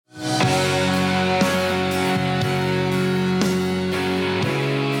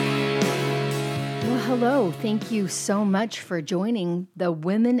Hello, thank you so much for joining the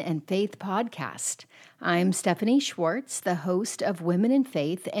Women and Faith podcast. I'm Stephanie Schwartz, the host of Women in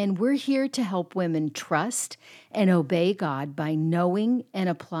Faith, and we're here to help women trust and obey God by knowing and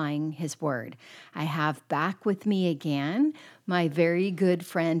applying His Word. I have back with me again my very good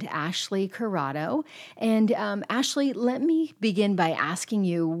friend Ashley Corrado. And Ashley, let me begin by asking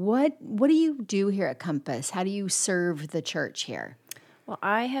you, what do you do here at Compass? How do you serve the church here? Well,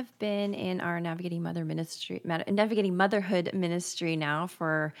 I have been in our Navigating Motherhood ministry now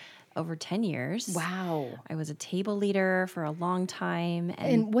for over 10 years. Wow. I was a table leader for a long time.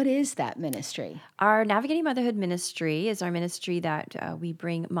 And what is that ministry? Our Navigating Motherhood ministry is our ministry that we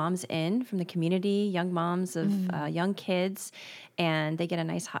bring moms in from the community, young moms of young kids, and they get a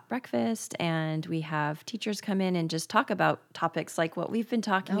nice hot breakfast, and we have teachers come in and just talk about topics like what we've been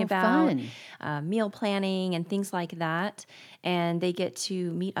talking about, meal planning and things like that. And they get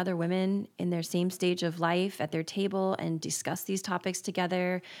to meet other women in their same stage of life at their table and discuss these topics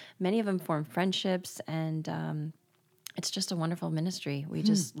together. Many of them form friendships, and it's just a wonderful ministry. We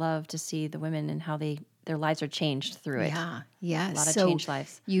just love to see the women and how their lives are changed through it. Yeah, yes. A lot of changed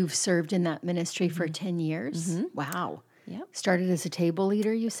lives. You've served in that ministry for 10 years? Mm-hmm. Wow. Yep. Started as a table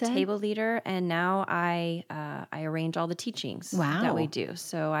leader, you said? Table leader, and now I arrange all the teachings that we do.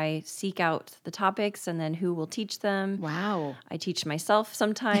 So I seek out the topics and then who will teach them. Wow. I teach myself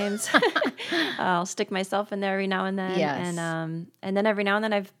sometimes. I'll stick myself in there every now and then. Yes. And then every now and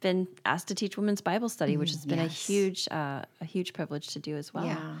then I've been asked to teach women's Bible study, which has been a huge privilege to do as well.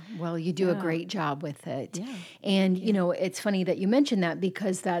 Yeah. Well, you do a great job with it. Yeah. And, you know, it's funny that you mentioned that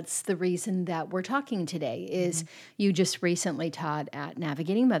because that's the reason that we're talking today is you just recently taught at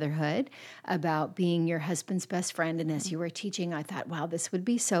Navigating Motherhood about being your husband's best friend. And as you were teaching, I thought, wow, this would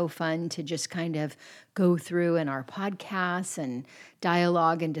be so fun to just kind of go through in our podcasts and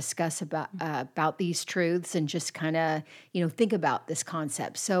dialogue and discuss about these truths and just kind of, think about this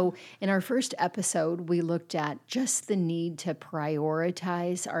concept. So in our first episode, we looked at just the need to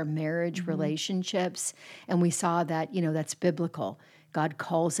prioritize our marriage relationships. And we saw that, that's biblical. God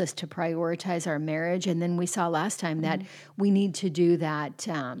calls us to prioritize our marriage. And then we saw last time that we need to do that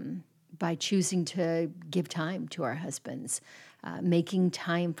by choosing to give time to our husbands, making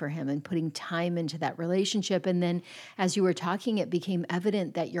time for him and putting time into that relationship. And then as you were talking, it became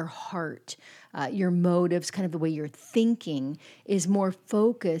evident that your heart, your motives, kind of the way you're thinking is more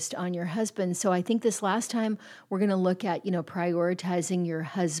focused on your husband. So I think this last time we're going to look at, prioritizing your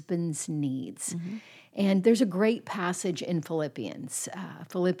husband's needs. And there's a great passage in Philippians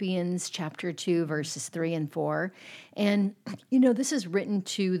chapter 2, verses 3 and 4. And, this is written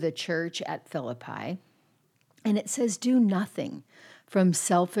to the church at Philippi. And it says, "Do nothing from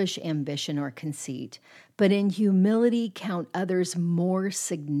selfish ambition or conceit, but in humility count others more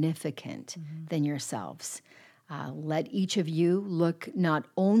significant than yourselves. Let each of you look not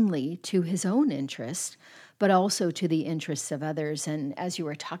only to his own interest, but also to the interests of others." And as you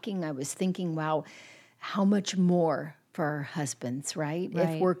were talking, I was thinking, wow, how much more for our husbands, right?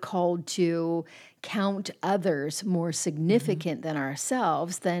 If we're called to count others more significant than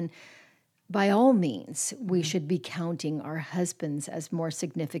ourselves, then by all means, we should be counting our husbands as more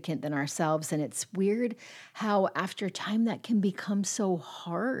significant than ourselves. And it's weird how after time that can become so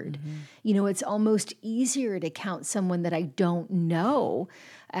hard. It's almost easier to count someone that I don't know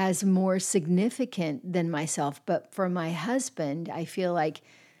as more significant than myself. But for my husband, I feel like,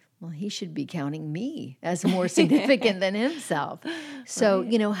 well, he should be counting me as more significant than himself. So,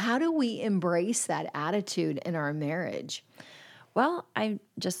 how do we embrace that attitude in our marriage? Well, I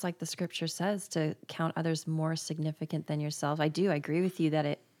just like the scripture says to count others more significant than yourself. I agree with you that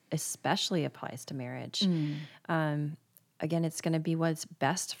it especially applies to marriage. Again, it's going to be what's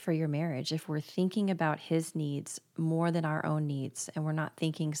best for your marriage. If we're thinking about his needs more than our own needs, and we're not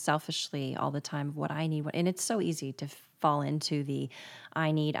thinking selfishly all the time of what I need, and it's so easy to fall into the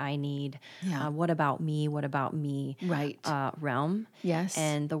I need, what about me, Right. realm. Yes.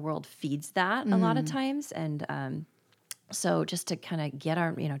 And the world feeds that a lot of times. And so just to kind of get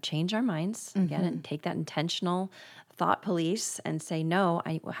our, change our minds again and take that intentional thought police and say, no,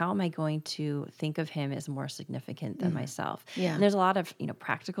 how am I going to think of him as more significant than myself? Yeah. And there's a lot of,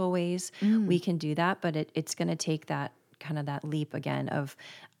 practical ways we can do that, but it's going to take that kind of that leap again of,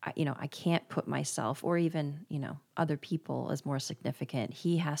 I can't put myself or even, other people as more significant.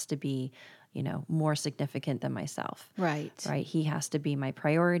 He has to be, more significant than myself. Right. Right. He has to be my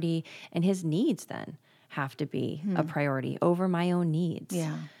priority, and his needs then have to be a priority over my own needs.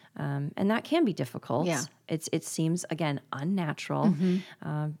 Yeah. And that can be difficult. Yeah. It seems, again, unnatural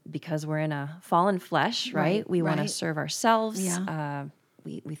because we're in a fallen flesh, right? We want to serve ourselves. Yeah.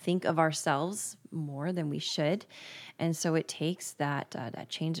 we think of ourselves more than we should. And so it takes that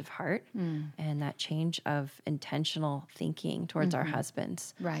change of heart and that change of intentional thinking towards our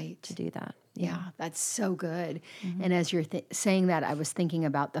husbands Right. to do that. Yeah, that's so good. And as you're saying that, I was thinking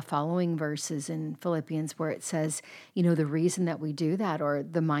about the following verses in Philippians where it says, the reason that we do that, or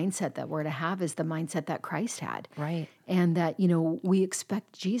the mindset that we're to have, is the mindset that Christ had. Right. And that, we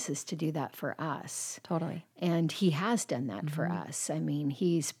expect Jesus to do that for us. Totally. And he has done that for us. I mean,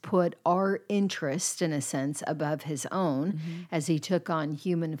 he's put our interest, in a sense, above his own as he took on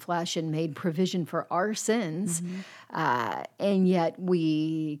human flesh and made provision for our sins. And yet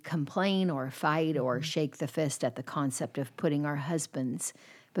we complain or fight or shake the fist at the concept of putting our husbands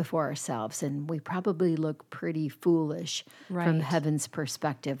before ourselves. And we probably look pretty foolish from Right. heaven's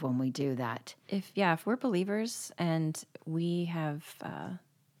perspective when we do that. If we're believers and we have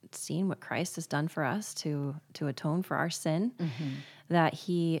seen what Christ has done for us to atone for our sin, that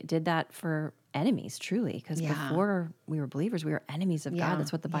he did that for enemies, truly. Because Yeah. before we were believers, we were enemies of God.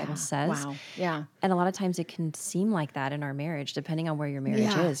 That's what the Bible says. Wow. Yeah. And a lot of times it can seem like that in our marriage, depending on where your marriage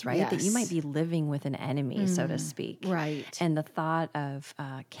Yeah, is, right? That you might yes. be living with an enemy, so to speak. Right. And the thought of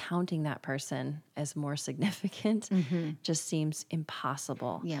counting that person as more significant just seems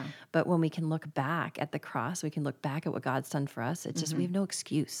impossible. Yeah. But when we can look back at the cross, we can look back at what God's done for us. It's just, we have no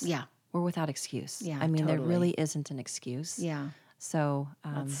excuse. Yeah. We're without excuse. Yeah, I mean, there totally. really isn't an excuse. Yeah. So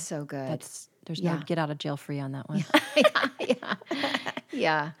That's so good. there's Yeah. no get out of jail free on that one.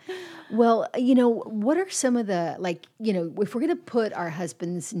 Yeah. Well, what are some of the, if we're going to put our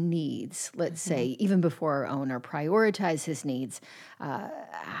husband's needs, let's say, even before our own, or prioritize his needs,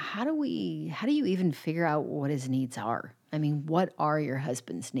 how do you even figure out what his needs are? I mean, what are your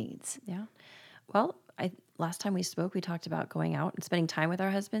husband's needs? Yeah. Well, last time we spoke, we talked about going out and spending time with our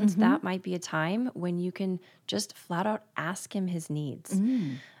husbands. That might be a time when you can just flat out ask him his needs.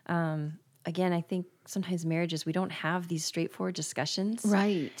 Again, I think sometimes marriages, we don't have these straightforward discussions.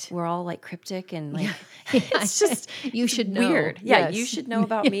 Right. We're all like cryptic and like, it's just, You should know. weird. Yeah. Yes. You should know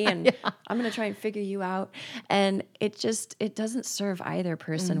about me and I'm going to try and figure you out. And it doesn't serve either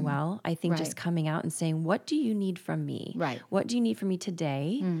person well. I think just Right. coming out and saying, what do you need from me? Right. What do you need from me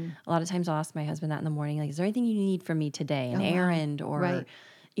today? A lot of times I'll ask my husband that in the morning, like, is there anything you need from me today? An errand or, Right.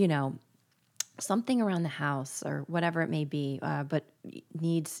 something around the house or whatever it may be, but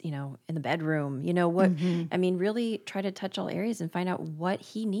needs, in the bedroom, I mean, really try to touch all areas and find out what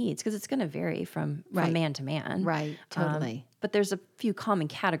he needs, because it's going to vary from Right. man to man. Right. Totally. But there's a few common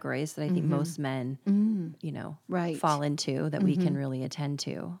categories that I think most men, Right. fall into that we can really attend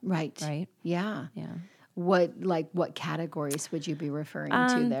to. Right. Right. Yeah. Yeah. What categories would you be referring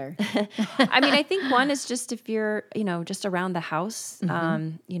to there? I mean, I think one is just if you're, just around the house,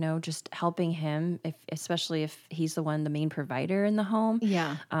 just helping him, especially if he's the main provider in the home.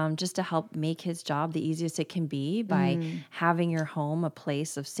 Yeah. Just to help make his job the easiest it can be by having your home a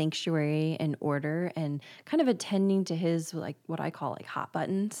place of sanctuary and order, and kind of attending to his, like, what I call like hot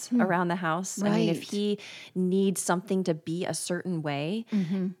buttons around the house. I mean, if Right. he needs something to be a certain way,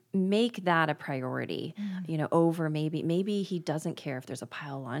 make that a priority, over maybe he doesn't care if there's a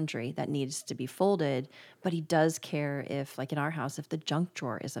pile of laundry that needs to be folded, but he does care if, like in our house, if the junk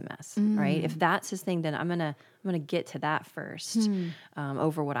drawer is a mess, right? If that's his thing, then I'm gonna get to that first,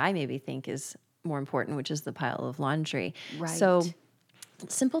 over what I maybe think is more important, which is the pile of laundry. Right. So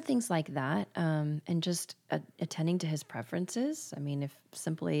simple things like that, and just attending to his preferences. I mean, if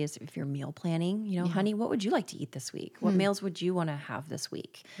you're meal planning, honey, what would you like to eat this week? What meals would you want to have this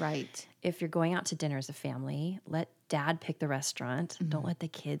week? Right. If you're going out to dinner as a family, let dad pick the restaurant. Don't let the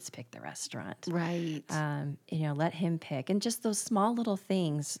kids pick the restaurant. Right. Let him pick. And just those small little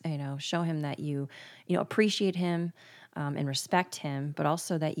things, show him that you appreciate him, and respect him, but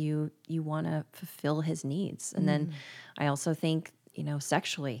also that you want to fulfill his needs. And then I also think,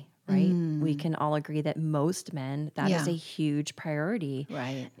 sexually, right? We can all agree that most men, that is Yeah. a huge priority,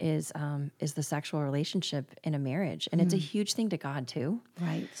 Right. is the sexual relationship in a marriage. And it's a huge thing to God too.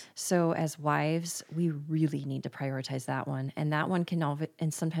 Right. So as wives, we really need to prioritize that one. And that one can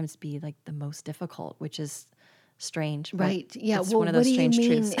and sometimes be like the most difficult, which is strange. But Right. Yeah. it's Well, one of what those do you strange mean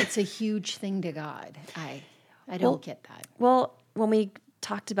truths. it's a huge thing to God? I don't get that. Well, when we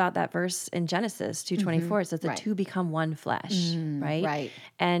talked about that verse in Genesis 2:24, it says the Right. two become one flesh, right? right.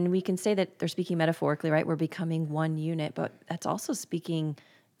 And we can say that they're speaking metaphorically, right? We're becoming one unit, but that's also speaking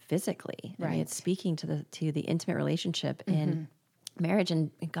physically. I mean, it's speaking to the intimate relationship in marriage,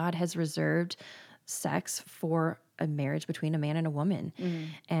 and God has reserved sex for a marriage between a man and a woman.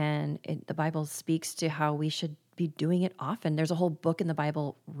 And the Bible speaks to how we should be doing it often. There's a whole book in the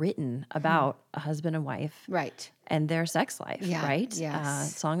Bible written about a husband and wife Right. and their sex life, Yeah, right?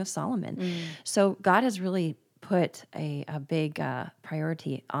 yes. Song of Solomon. So God has really put a big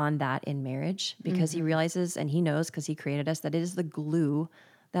priority on that in marriage because he realizes and he knows because he created us that it is the glue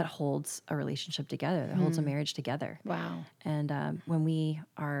that holds a relationship together, that holds a marriage together. Wow. And when we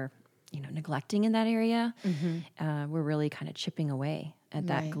are, neglecting in that area, we're really kind of chipping away at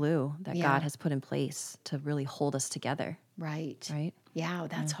that Right. glue that Yeah. God has put in place to really hold us together, Right. right? Yeah,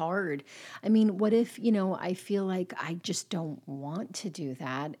 that's hard. I mean, what if, I feel like I just don't want to do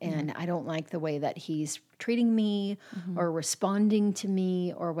that and I don't like the way that he's treating me or responding to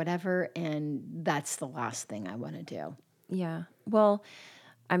me or whatever, and that's the last thing I want to do. Yeah. Well,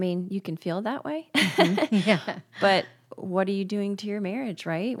 I mean, you can feel that way, Yeah. but what are you doing to your marriage,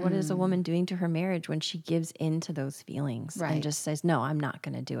 right? What is a woman doing to her marriage when she gives in to those feelings Right. and just says, no, I'm not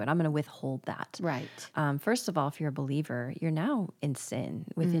going to do it. I'm going to withhold that. Right. First of all, if you're a believer, you're now in sin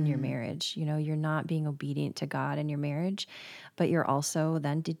within your marriage. You're not being obedient to God in your marriage, but you're also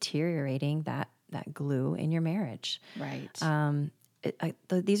then deteriorating that glue in your marriage. Right.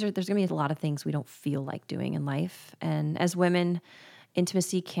 There's going to be a lot of things we don't feel like doing in life. And as women,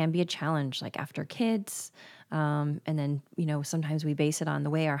 intimacy can be a challenge, like after kids. And then, sometimes we base it on the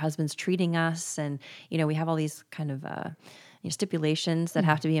way our husband's treating us. And, we have all these kind of stipulations that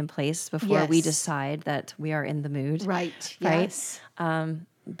have to be in place before we Yes. decide that we are in the mood. Right. Right? Yes.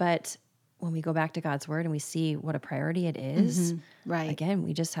 But when we go back to God's word and we see what a priority it is, Right. again,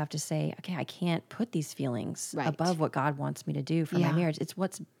 we just have to say, okay, I can't put these feelings Right. above what God wants me to do for my Yeah. marriage. It's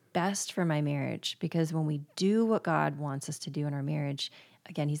what's best for my marriage, because when we do what God wants us to do in our marriage,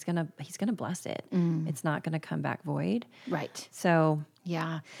 again, he's gonna bless it. It's not gonna come back void. Right. So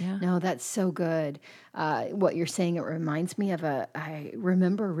Yeah. Yeah. No, that's so good. What you're saying, it reminds me of I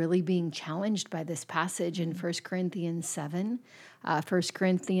remember really being challenged by this passage in 1 Corinthians 7, 1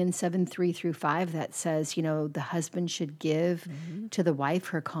 Corinthians 7, 3 through 5, that says, the husband should give to the wife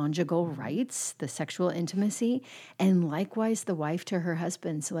her conjugal rights, the sexual intimacy, and likewise the wife to her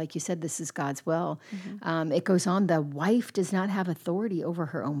husband. So like you said, this is God's will. It goes on, the wife does not have authority over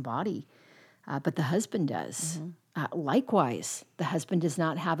her own body, but the husband does. Likewise, the husband does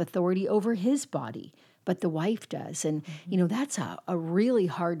not have authority over his body, but the wife does. And, that's a really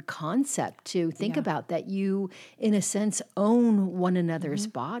hard concept to think about, that you, in a sense, own one another's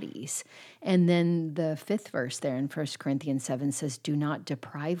bodies. And then the 5th verse there in 1 Corinthians 7 says, do not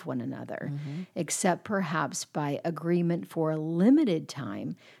deprive one another, except perhaps by agreement for a limited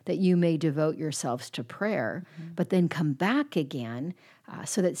time, that you may devote yourselves to prayer, but then come back again,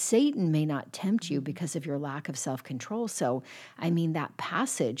 so that Satan may not tempt you because of your lack of self-control. So, I mean, that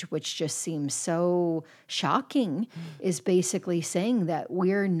passage, which just seems so shocking, is basically saying that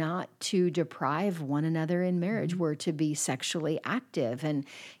we're not to deprive one another in marriage. We're to be sexually active. And,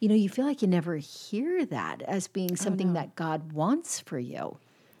 you feel like you never hear that as being something that God wants for you.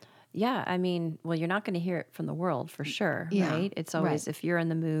 Yeah, I mean, well, you're not going to hear it from the world for sure, Yeah, right? It's always if you're in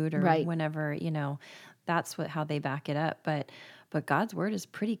the mood or Right. whenever, that's how they back it up. But God's word is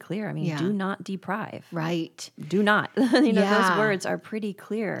pretty clear. I mean, Yeah. do not deprive. Right. Do not. Yeah. Those words are pretty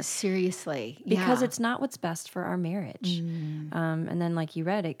clear Seriously. because yeah. it's not what's best for our marriage. And then, like you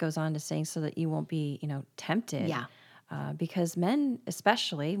read, it goes on to saying so that you won't be, tempted. Yeah. Because men,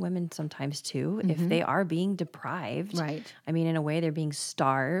 especially women sometimes too, if they are being deprived, Right. I mean, in a way they're being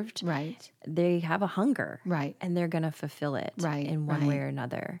starved, Right. they have a hunger, Right. and they're going to fulfill it Right, in one way or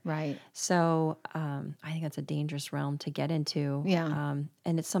another. Right. So I think that's a dangerous realm to get into. Yeah.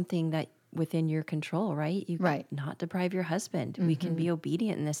 And it's something that within your control, right? You Right. cannot deprive your husband. We can be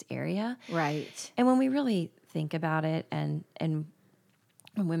obedient in this area. Right. And when we really think about it, and when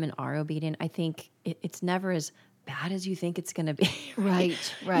women are obedient, I think it's never as bad as you think it's going to be. Right.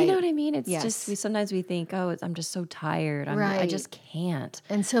 Right. You know what I mean? It's Yes. just sometimes we think, oh, I'm just so tired. I Right. just can't.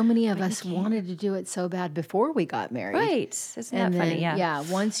 And so many of us wanted to do it so bad before we got married. Right? Isn't And that then, funny? Yeah.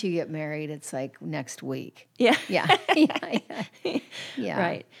 once you get married, it's like next week. Yeah. Yeah. Yeah.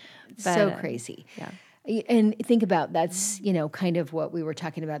 Right. So But, crazy. yeah. And think about that's, kind of what we were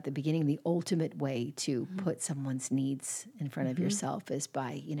talking about at the beginning. The ultimate way to put someone's needs in front of yourself is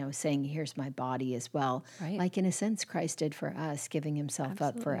by, saying, here's my body as well. Right. Like in a sense, Christ did for us, giving himself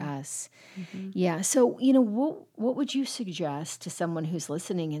up for Absolutely. us. Yeah. So, what would you suggest to someone who's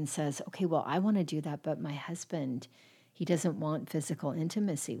listening and says, okay, well, I want to do that, but my husband, he doesn't want physical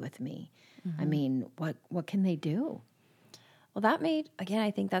intimacy with me. I mean, what can they do? Well,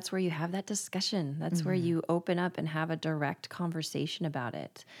 I think that's where you have that discussion. That's where you open up and have a direct conversation about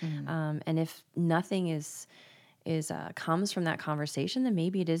it. And if nothing is comes from that conversation, then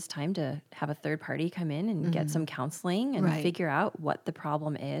maybe it is time to have a third party come in and get some counseling and Right. figure out what the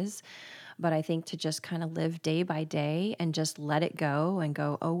problem is. But I think to just kind of live day by day and just let it go and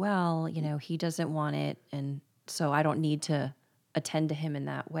go, oh, well, he doesn't want it. And so I don't need to attend to him in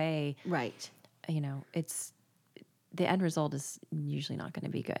that way. Right. It's the end result is usually not going to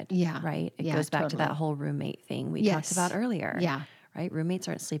be good. Yeah. Right. It Yeah, goes back to that totally. whole roommate thing we talked Yes. about earlier. Yeah. Right. Roommates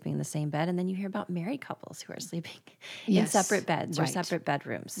aren't sleeping in the same bed. And then you hear about married couples who are sleeping in Yes. separate beds or Right. separate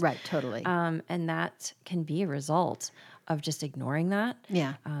bedrooms. Right. Totally. And that can be a result of just ignoring that.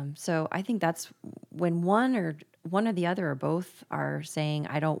 Yeah. So I think that's when one or the other or both are saying,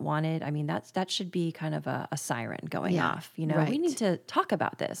 I don't want it. I mean, that should be kind of a siren going Yeah, off. right. We need to talk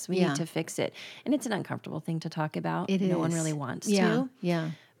about this. We Yeah. need to fix it. And it's an uncomfortable thing to talk about. It No one is. really wants Yeah. to.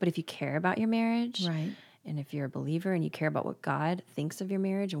 Yeah. But if you care about your marriage, Right. and if you're a believer and you care about what God thinks of your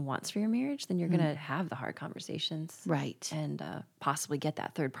marriage and wants for your marriage, then you're going to have the hard conversations. Right. And possibly get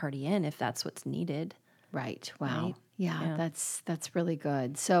that third party in if that's what's needed. Right. Wow. Right? Yeah, that's really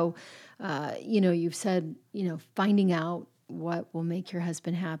good. So, you've said, finding out what will make your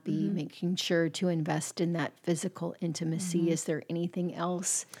husband happy, making sure to invest in that physical intimacy. Is there anything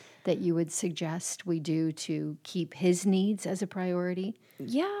else that you would suggest we do to keep his needs as a priority?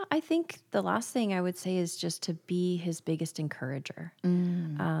 Yeah, I think the last thing I would say is just to be his biggest encourager.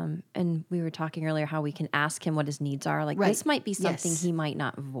 And we were talking earlier how we can ask him what his needs are. Like, Right. this might be something Yes. he might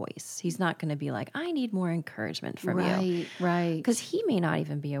not voice. He's not going to be like, I need more encouragement from you. Right. Right. Because he may not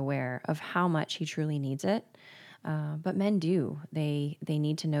even be aware of how much he truly needs it. But men do. They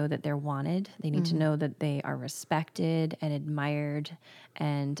need to know that they're wanted. They need to know that they are respected and admired.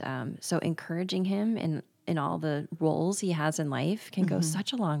 And so encouraging him in all the roles he has in life can go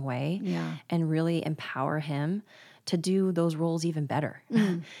such a long way. Yeah. And really empower him to do those roles even better.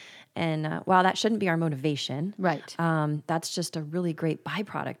 And while that shouldn't be our motivation, Right. that's just a really great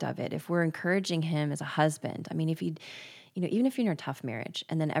byproduct of it. If we're encouraging him as a husband, I mean, if he, even if you're in a tough marriage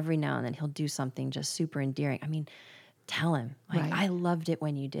and then every now and then he'll do something just super endearing, I mean, tell him, like, Right. I loved it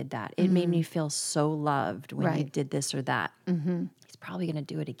when you did that. It made me feel so loved when you Right. did this or that. He's probably going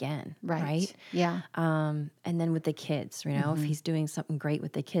to do it again. Right. Yeah. And then with the kids, if he's doing something great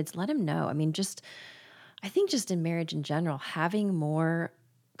with the kids, let him know. I mean, I think just in marriage in general, having more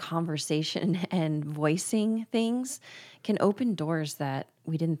conversation and voicing things can open doors that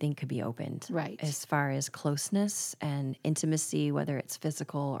we didn't think could be opened. Right. As far as closeness and intimacy, whether it's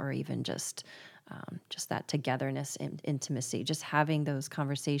physical or even just that togetherness and intimacy, just having those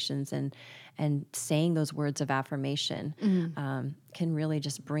conversations and saying those words of affirmation can really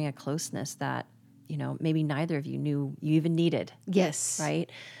just bring a closeness that, maybe neither of you knew you even needed. Yes. Right.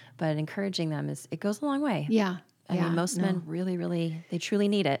 But encouraging them it goes a long way. Yeah. I mean, most men really, really, they truly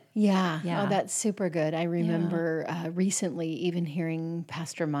need it. Yeah. Yeah. Oh, that's super good. I remember recently even hearing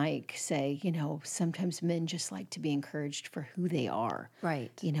Pastor Mike say, sometimes men just like to be encouraged for who they are.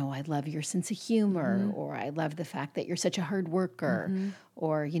 Right. I love your sense of humor, or I love the fact that you're such a hard worker,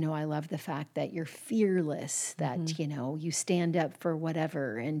 or, I love the fact that you're fearless, that, you stand up for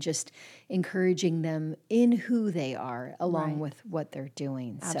whatever, and just encouraging them in who they are along with what they're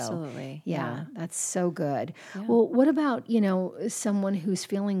doing. Absolutely. So, yeah, that's so good. Yeah. Well, what about, someone who's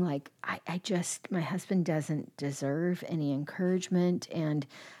feeling like, my husband doesn't deserve any encouragement, and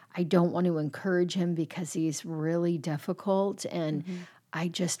I don't want to encourage him because he's really difficult, and I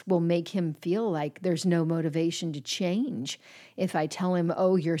just will make him feel like there's no motivation to change if I tell him,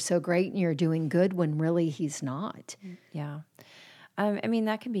 oh, you're so great and you're doing good, when really he's not. Yeah. I mean,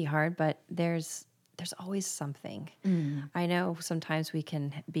 that can be hard, but there's always something. I know sometimes we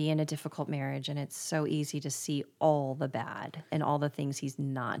can be in a difficult marriage and it's so easy to see all the bad and all the things he's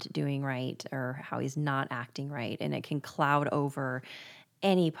not doing right or how he's not acting right. And it can cloud over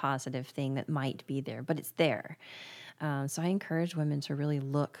any positive thing that might be there, but it's there. So I encourage women to really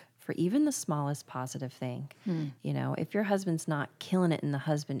look for even the smallest positive thing. If your husband's not killing it in the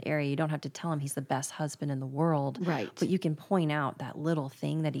husband area, you don't have to tell him he's the best husband in the world. Right. But you can point out that little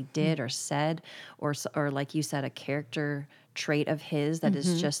thing that he did or said, or like you said, a character trait of his that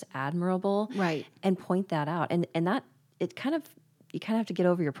is just admirable. Right. And point that out. And that you kind of have to get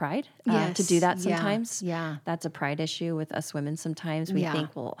over your pride to Yes. do that Yeah. sometimes. Yeah. That's a pride issue with us women sometimes. We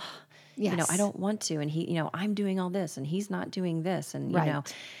think, well, Yes. I don't want to. And he, I'm doing all this and he's not doing this. And,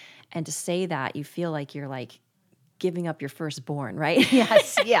 Right. and to say that, you feel like you're like giving up your firstborn, right?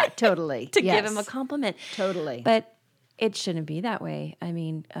 Yes. Yeah, totally. To give him a compliment. Totally. But it shouldn't be that way. I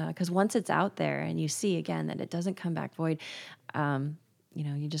mean, because once it's out there and you see again that it doesn't come back void,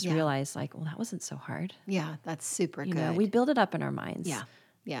 you just realize like, well, that wasn't so hard. Yeah, that's super good. We build it up in our minds. Yeah.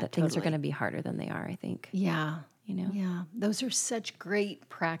 Yeah. That things are totally. going to be harder than they are, I think. Yeah. Yeah, those are such great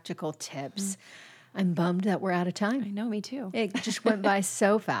practical tips. I'm bummed that we're out of time. I know, me too. It just went by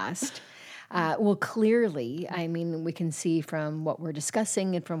so fast. Well, clearly, I mean, we can see from what we're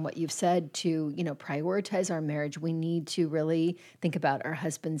discussing and from what you've said to, prioritize our marriage. We need to really think about our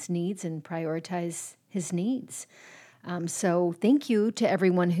husband's needs and prioritize his needs. So thank you to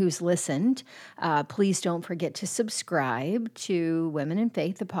everyone who's listened. Please don't forget to subscribe to Women in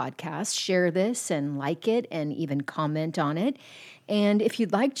Faith, the podcast. Share this and like it and even comment on it. And if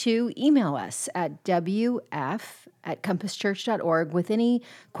you'd like to, email us at wf@compasschurch.org with any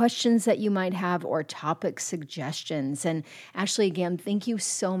questions that you might have or topic suggestions. And Ashley, again, thank you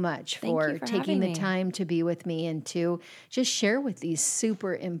so much for taking the time to be with me and to just share with these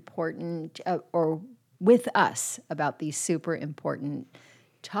super important with us about the super important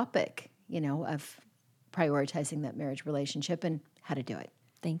topic, of prioritizing that marriage relationship and how to do it.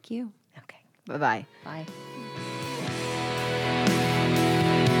 Thank you. Okay. Bye-bye. Bye.